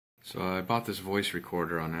So I bought this voice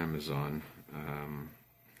recorder on Amazon.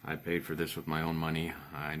 I paid for this with my own money.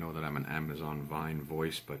 I know that I'm an Amazon Vine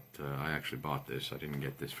voice, but I actually bought this. I didn't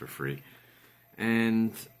get this for free.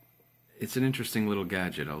 And it's an interesting little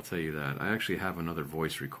gadget, I'll tell you that. I actually have another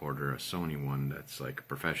voice recorder, a Sony one that's like a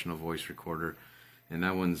professional voice recorder. And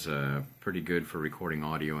that one's pretty good for recording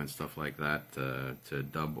audio and stuff like that, to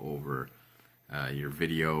dub over your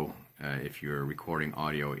video. If you're recording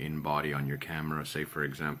audio in body on your camera, say for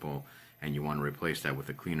example, and you want to replace that with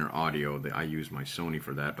a cleaner audio, I use my Sony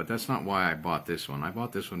for that. But that's not why I bought this one. I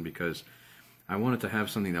bought this one because I wanted to have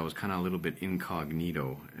something that was kind of a little bit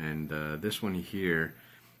incognito. And this one here,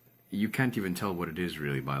 you can't even tell what it is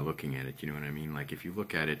really by looking at it. You know what I mean? Like if you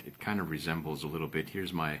look at it, it kind of resembles a little bit.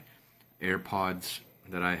 Here's my AirPods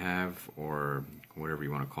that I have, or whatever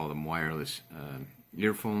you want to call them, wireless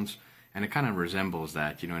earphones. And it kind of resembles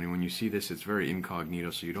that, you know, and when you see this, it's very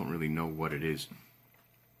incognito, so you don't really know what it is.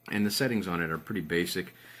 And the settings on it are pretty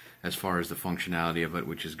basic as far as the functionality of it,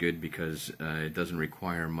 which is good because it doesn't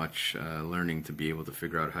require much learning to be able to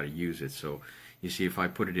figure out how to use it. So you see, if I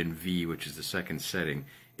put it in V, which is the second setting,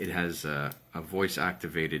 it has a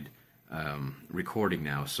voice-activated recording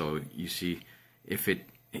now. So you see, if it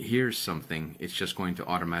hears something, it's just going to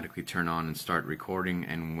automatically turn on and start recording,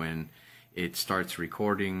 and when it starts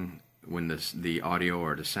recording, when the audio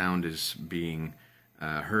or the sound is being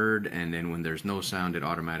heard, and then when there's no sound, it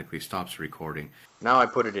automatically stops recording. Now I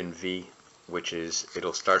put it in V, which is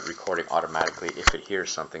it'll start recording automatically if it hears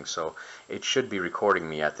something, so it should be recording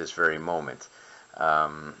me at this very moment.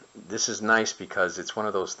 This is nice because it's one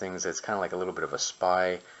of those things that's kind of like a little bit of a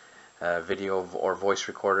spy video or voice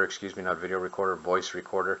recorder, excuse me, not video recorder, voice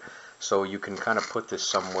recorder. So you can kind of put this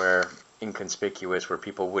somewhere inconspicuous where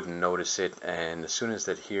people wouldn't notice it, and as soon as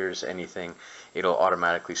it hears anything, it'll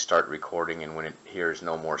automatically start recording, and when it hears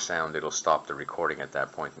no more sound, it'll stop the recording at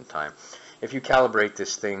that point in time. If you calibrate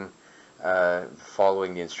this thing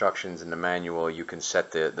following the instructions in the manual, you can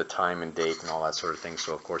set the time and date and all that sort of thing,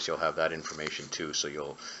 so of course you'll have that information too, so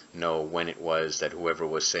you'll know when it was that whoever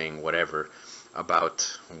was saying whatever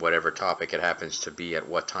about whatever topic it happens to be, at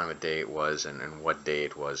what time of day it was, and what day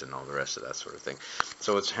it was, and all the rest of that sort of thing.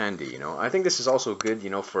 So it's handy, you know. I think this is also good, you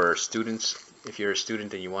know, for students. If you're a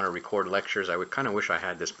student and you want to record lectures, I would kind of wish I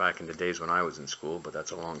had this back in the days when I was in school, but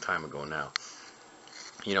that's a long time ago now.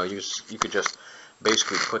 You know, you could just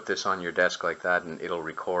basically put this on your desk like that, and it'll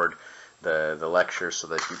record the lecture, so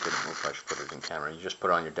that you can, if I should put it in camera, you just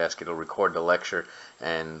put it on your desk, it'll record the lecture,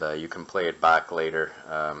 and you can play it back later,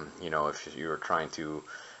 you know, if you're trying to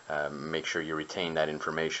make sure you retain that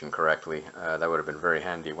information correctly. That would have been very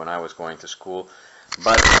handy when I was going to school,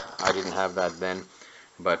 but I didn't have that then.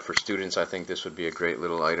 But for students, I think this would be a great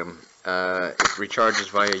little item. It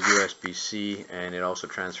recharges via USB-C, and it also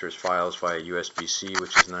transfers files via USB-C,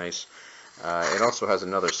 which is nice. It also has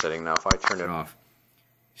another setting. Now if I turn it off,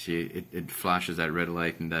 see, it flashes that red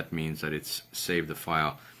light, and that means that it's saved the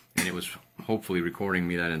file, and it was hopefully recording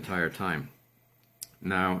me that entire time.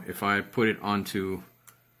 Now if I put it onto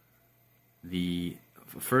the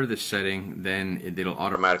furthest setting, then it'll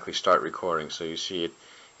automatically start recording. So you see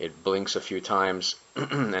it blinks a few times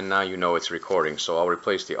and now you know it's recording. So I'll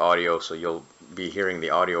replace the audio, so you'll be hearing the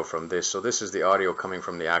audio from this. So this is the audio coming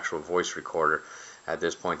from the actual voice recorder at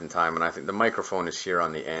this point in time, and I think the microphone is here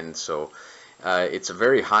on the end. So it's a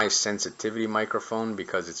very high sensitivity microphone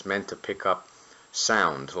because it's meant to pick up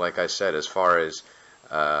sound, like I said, as far as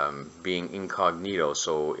being incognito.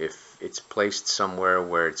 So if it's placed somewhere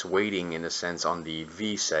where it's waiting, in a sense, on the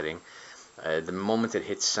V setting, the moment it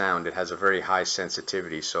hits sound, it has a very high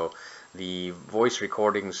sensitivity. So the voice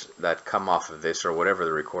recordings that come off of this, or whatever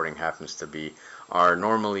the recording happens to be, are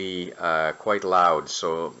normally quite loud.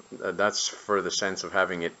 So that's for the sense of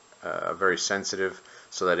having it very sensitive,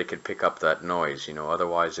 so that it could pick up that noise. You know,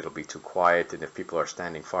 otherwise it'll be too quiet, and if people are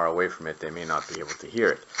standing far away from it, they may not be able to hear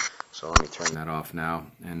it. So let me turn that off now,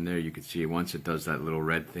 and there you can see once it does that little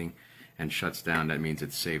red thing and shuts down, that means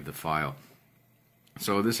it's saved the file.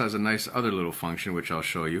 So this has a nice other little function which I'll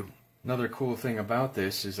show you. Another cool thing about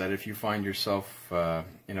this is that if you find yourself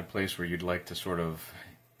in a place where you'd like to sort of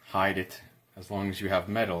hide it, as long as you have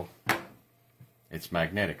metal, it's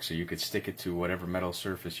magnetic, so you could stick it to whatever metal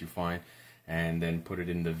surface you find and then put it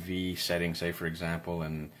in the V setting, say for example,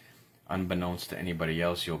 and unbeknownst to anybody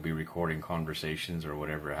else, you'll be recording conversations or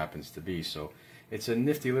whatever it happens to be. So it's a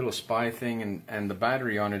nifty little spy thing, and the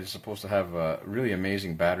battery on it is supposed to have a really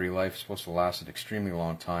amazing battery life. It's supposed to last an extremely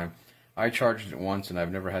long time. I charged it once, and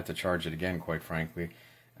I've never had to charge it again, quite frankly.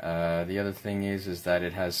 The other thing is that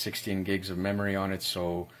it has 16 gigs of memory on it,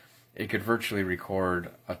 so it could virtually record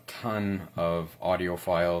a ton of audio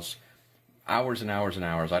files hours and hours and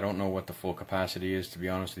hours. I don't know what the full capacity is, to be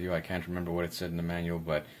honest with you. I can't remember what it said in the manual,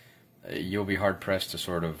 but you'll be hard pressed to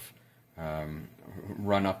sort of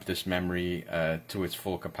run up this memory to its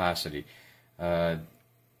full capacity.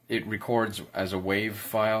 It records as a WAV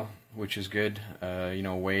file, which is good. You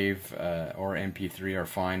know, WAV or MP3 are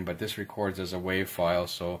fine, but this records as a WAV file,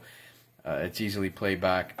 so it's easily played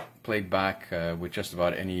back with just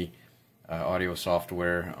about any audio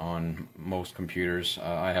software on most computers.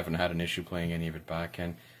 I haven't had an issue playing any of it back,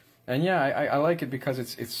 and yeah, I like it because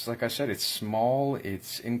it's like I said, it's small,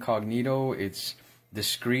 it's incognito, it's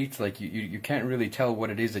discreet. Like you can't really tell what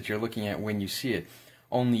it is that you're looking at when you see it.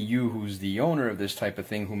 Only you, who's the owner of this type of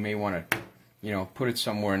thing, who may want to, you know, put it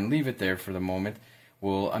somewhere and leave it there for the moment,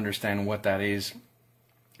 will understand what that is.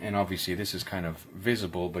 And obviously this is kind of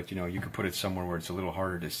visible, but you know, you could put it somewhere where it's a little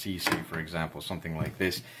harder to see, say for example something like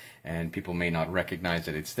this, and people may not recognize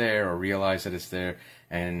that it's there or realize that it's there,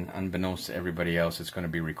 and unbeknownst to everybody else, it's going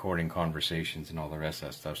to be recording conversations and all the rest of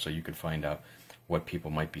that stuff, so you could find out what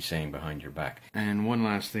people might be saying behind your back. And one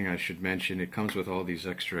last thing I should mention, it comes with all these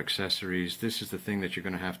extra accessories. This is the thing that you're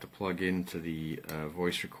going to have to plug into the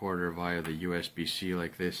voice recorder via the USB-C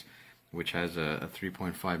like this, which has a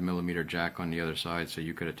 3.5mm jack on the other side, so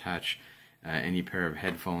you could attach any pair of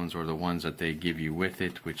headphones or the ones that they give you with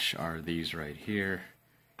it, which are these right here.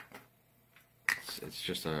 It's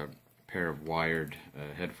just a pair of wired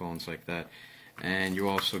headphones like that, and you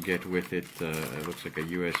also get with it, it looks like a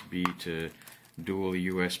USB to dual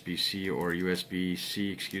USB-C or USB-C,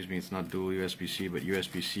 excuse me, it's not dual USB-C, but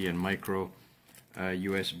USB-C and micro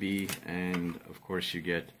USB, and of course you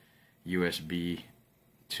get USB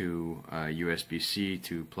to USB-C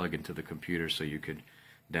to plug into the computer so you could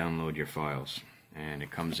download your files, and it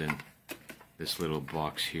comes in this little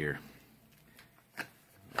box here. I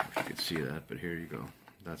don't know if you can see that, but here you go,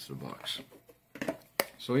 that's the box.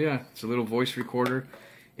 So yeah, it's a little voice recorder,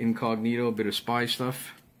 incognito, a bit of spy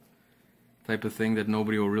stuff, type of thing that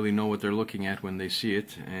nobody will really know what they're looking at when they see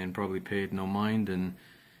it, and probably pay it no mind, and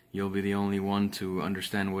you'll be the only one to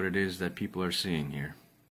understand what it is that people are seeing here.